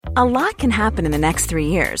A lot can happen in the next 3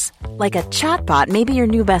 years. Like a chatbot may be your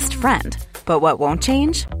new best friend. But what won't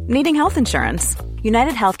change? Needing health insurance.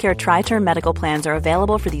 United Healthcare Tri-Term Medical Plans are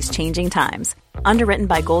available for these changing times. Underwritten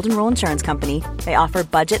by Golden Rule Insurance Company, they offer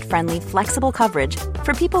budget-friendly, flexible coverage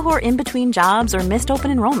for people who are in between jobs or missed open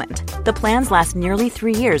enrollment. The plans last nearly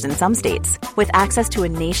 3 years in some states, with access to a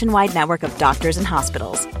nationwide network of doctors and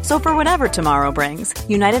hospitals. So for whatever tomorrow brings,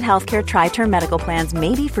 United Healthcare Tri-Term Medical Plans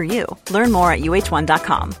may be for you. Learn more at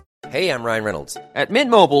uh1.com. Hey, I'm Ryan Reynolds. At Mint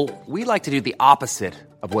Mobile, we like to do the opposite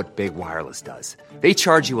of what Big Wireless does. They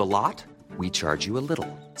charge you a lot, we charge you a little.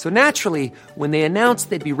 So naturally, when they announced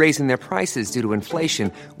they'd be raising their prices due to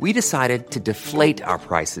inflation, we decided to deflate our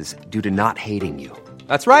prices due to not hating you.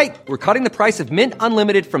 That's right. We're cutting the price of Mint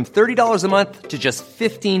Unlimited from $30 a month to just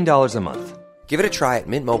 $15 a month. Give it a try at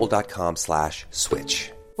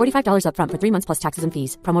mintmobile.com/switch. $45 up front for 3 months plus taxes and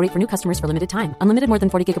fees. Promo rate for new customers for limited time. Unlimited more than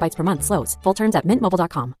 40 gigabytes per month. Slows full terms at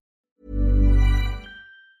mintmobile.com.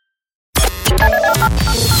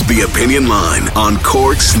 The Opinion Line on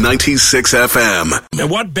Cork's 96 FM. Now,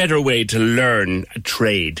 what better way to learn a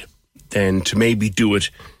trade than to maybe do it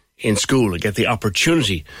in school or get the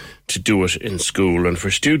opportunity to do it in school? And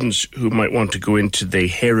for students who might want to go into the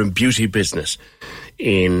hair and beauty business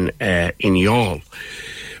in Youghal,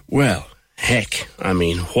 well, heck, I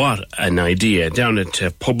mean, what an idea. Down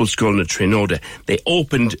at Public School in Trinode, they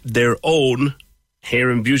opened their own hair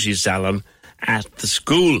and beauty salon at the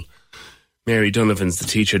school. Mary Donovan's the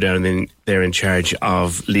teacher down there in charge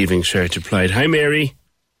of Leaving Cert Applied. Hi, Mary.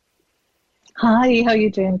 Hi, how you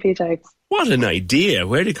doing, Peter? What an idea.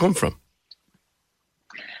 Where did it come from?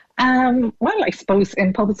 Well, I suppose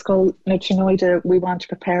in Public School in Trinode, we want to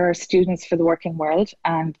prepare our students for the working world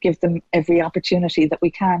and give them every opportunity that we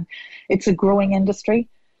can. It's a growing industry.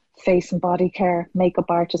 Face and body care, makeup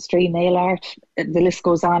artistry, nail art, the list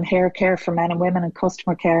goes on, hair care for men and women and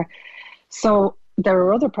customer care. So there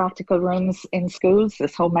are other practical rooms in schools,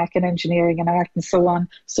 there's home ec and engineering and art and so on.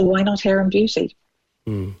 So why not hair and beauty?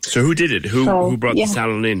 So who did it? Who brought the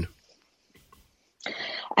salon in?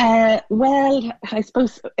 Well, I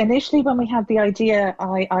suppose initially when we had the idea,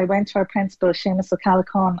 I went to our principal, Seamus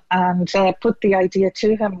O'Callaghan, and put the idea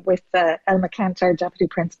to him with Elma Kent, our deputy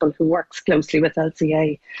principal, who works closely with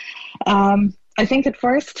LCA. I think at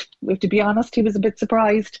first, we have to be honest, he was a bit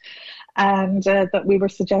surprised and that we were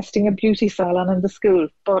suggesting a beauty salon in the school.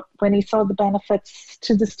 But when he saw the benefits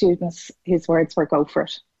to the students, his words were go for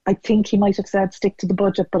it. I think he might have said stick to the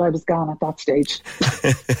budget, but I was gone at that stage.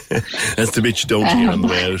 That's the bit you don't hear on the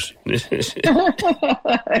way out.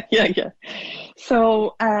 Yeah.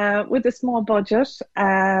 So with a small budget,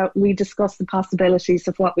 we discussed the possibilities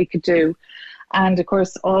of what we could do. And of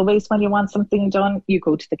course, always when you want something done, you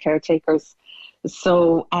go to the caretakers.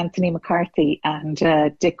 So Anthony McCarthy and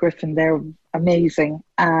Dick Griffin, they're amazing.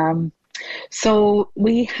 So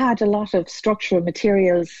we had a lot of structural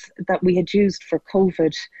materials that we had used for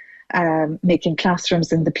COVID, making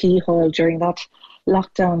classrooms in the P hall during that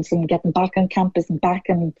lockdowns and getting back on campus and back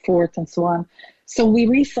and forth and so on. So we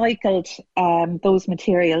recycled those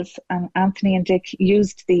materials, and Anthony and Dick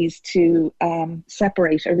used these to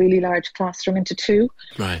separate a really large classroom into two.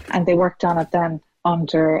 Right. And they worked on it then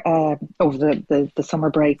under over the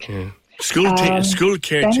summer break. Yeah. School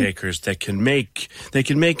caretakers that can make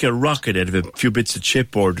a rocket out of a few bits of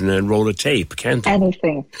chipboard and then roll a tape, can't they?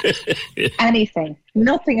 Anything.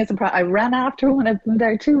 Nothing is a problem. I ran after one of them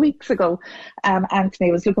there 2 weeks ago.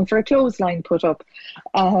 Anthony was looking for a clothesline put up,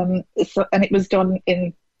 and it was done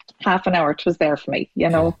in half an hour. It was there for me, you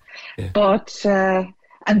know. Yeah. But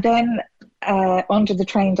and then under the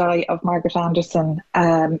trained eye of Margaret Anderson,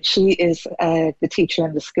 she is the teacher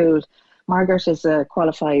in the school. Margaret is a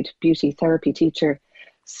qualified beauty therapy teacher,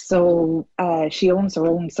 so she owns her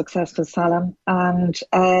own successful salon, and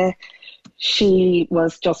she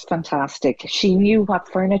was just fantastic. She knew what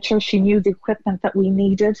furniture, she knew the equipment that we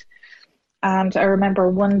needed. And I remember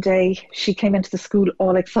one day she came into the school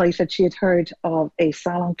all excited. She had heard of a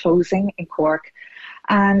salon closing in Cork,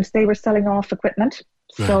 and they were selling off equipment.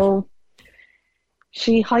 Right. So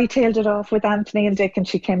she hightailed it off with Anthony and Dick, and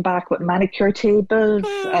she came back with manicure tables,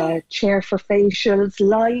 chair for facials,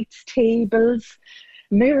 lights, tables,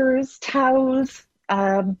 mirrors, towels,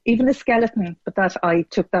 even a skeleton. But that I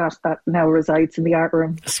took that now resides in the art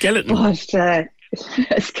room. A skeleton? But, a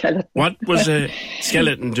skeleton. What was a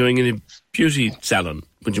skeleton doing in a beauty salon?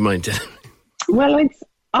 Would you mind telling me?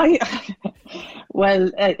 Well,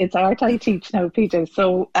 it's art I teach now, Peter.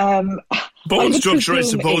 So bone structure, I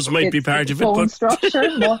suppose, might be part of it. Bone structure,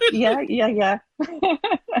 yeah.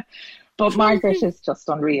 But Margaret is just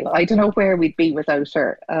unreal. I don't know where we'd be without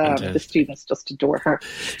her. The students just adore her.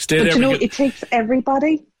 But it takes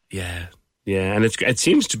everybody. Yeah, and it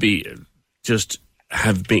seems to be just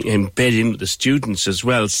have been embedded in with the students as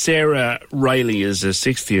well. Sarah Riley is a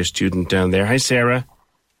 6th year student down there. Hi, Sarah.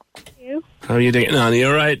 You? How are you doing? Are you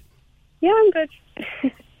all right? Yeah, I'm good.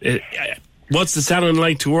 What's the salon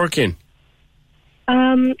like to work in?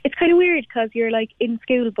 It's kind of weird because you're like in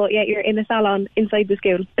school, but yet you're in a salon inside the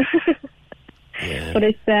school. Yeah. But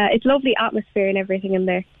it's lovely atmosphere and everything in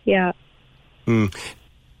there. Yeah.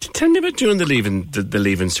 Tell me about doing the Leaving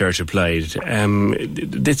Cert applied.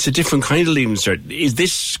 It's a different kind of Leaving Cert. Is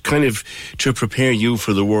this kind of to prepare you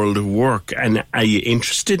for the world of work? And are you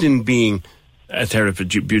interested in being a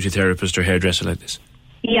therapist, beauty therapist or hairdresser like this?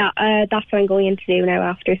 Yeah, that's what I'm going in to do now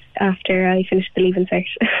after I finish the Leaving Cert.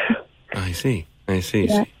 I see.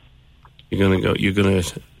 Yeah.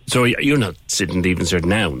 So you're not sitting Leaving Cert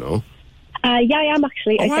now, no? Yeah, I am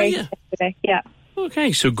actually. Oh, I are you? started yesterday. Yeah.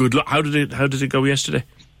 Okay, so good luck. How did it go yesterday?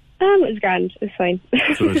 It was grand. It was fine.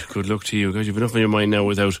 Good luck to you. God, you've enough on your mind now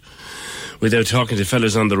without talking to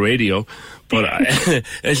fellas on the radio. But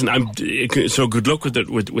listen, so good luck with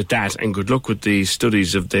that, and good luck with the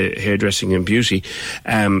studies of the hairdressing and beauty.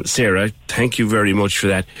 Sarah, thank you very much for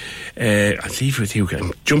that. I'll leave it with you.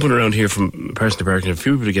 I'm jumping around here from person to person. A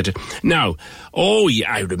few people to get to now. Oh,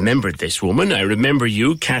 yeah, I remembered this woman. I remember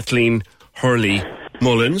you, Kathleen Hurley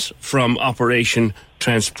Mullins from Operation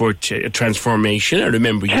Transformation. I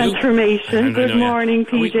remember you. Transformation. Good morning,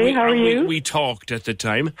 PJ. How are you? We talked at the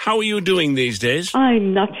time. How are you doing these days?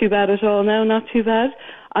 I'm not too bad at all now, not too bad.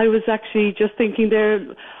 I was actually just thinking there,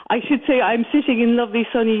 I should say I'm sitting in lovely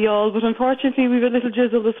sunny Youghal, but unfortunately we have a little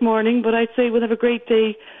drizzle this morning, but I'd say we'll have a great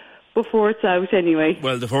day before it's out anyway.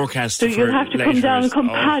 Well, the forecast so you'll have to come down and come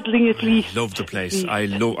paddling at least. I love the place. I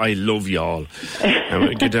love Youghal.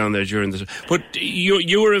 And get down there during the... But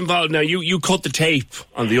you were involved now. You cut the tape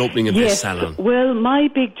on the opening of this salon. Well, my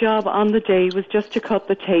big job on the day was just to cut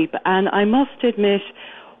the tape, and I must admit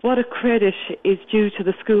what a credit is due to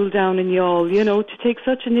the school down in Youghal, to take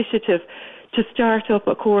such initiative to start up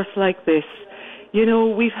a course like this.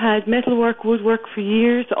 We've had metalwork, woodwork for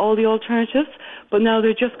years, all the alternatives, but now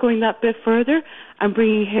they're just going that bit further and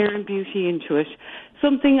bringing hair and beauty into it.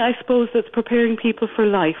 Something, I suppose, that's preparing people for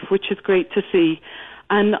life, which is great to see.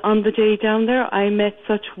 And on the day down there, I met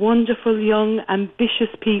such wonderful, young, ambitious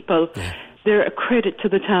people. Yeah. They're a credit to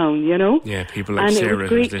the town, Yeah, people like Sarah. And it was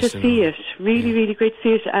great to see it. Really great to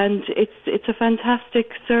see it. And it's a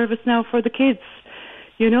fantastic service now for the kids.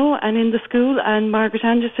 And in the school, and Margaret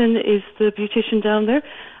Anderson is the beautician down there,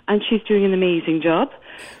 and she's doing an amazing job.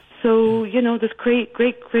 So, there's great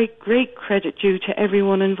credit due to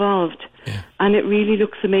everyone involved. Yeah. And it really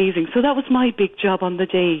looks amazing. So that was my big job on the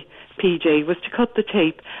day, PJ, was to cut the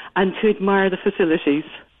tape and to admire the facilities.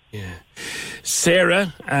 Yeah.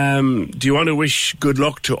 Sarah, do you want to wish good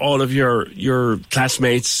luck to all of your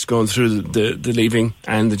classmates going through the leaving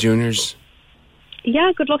and the juniors?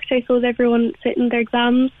 Yeah, good luck to, I suppose, everyone sitting their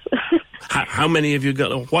exams. How many have you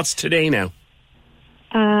got? What's today now?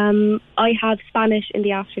 I have Spanish in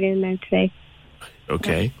the afternoon now today.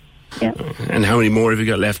 Okay. Yeah. And how many more have you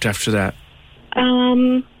got left after that?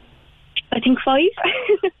 I think 5.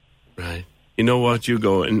 Right. You know what? You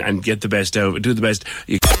go and get the best out of it. Do the best.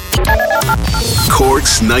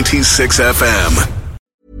 Corks 96 FM.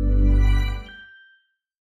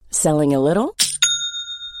 Selling a little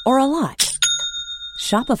or a lot?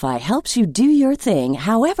 Shopify helps you do your thing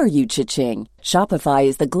however you cha-ching. Shopify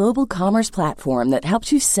is the global commerce platform that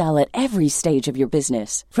helps you sell at every stage of your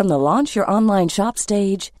business. From the launch your online shop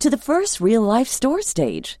stage to the first real-life store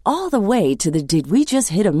stage, all the way to the did we just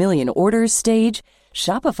hit a million orders stage.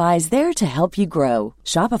 Shopify is there to help you grow.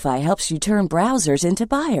 Shopify helps you turn browsers into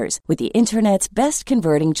buyers with the internet's best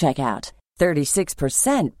converting checkout.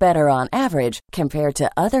 36% better on average compared to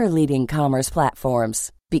other leading commerce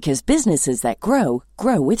platforms. Because businesses that grow,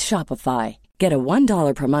 grow with Shopify. Get a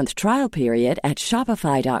 $1 per month trial period at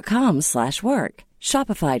shopify.com/work.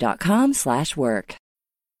 Shopify.com/work.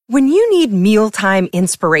 When you need mealtime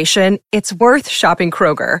inspiration, it's worth shopping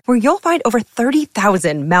Kroger, where you'll find over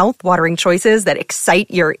 30,000 mouth-watering choices that excite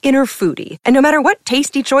your inner foodie. And no matter what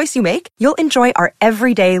tasty choice you make, you'll enjoy our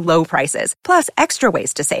everyday low prices, plus extra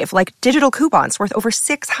ways to save, like digital coupons worth over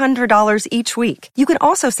 $600 each week. You can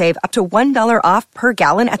also save up to $1 off per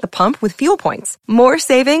gallon at the pump with fuel points. More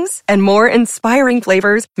savings and more inspiring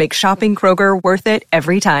flavors make shopping Kroger worth it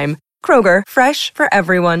every time. Kroger, fresh for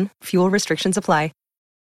everyone. Fuel restrictions apply.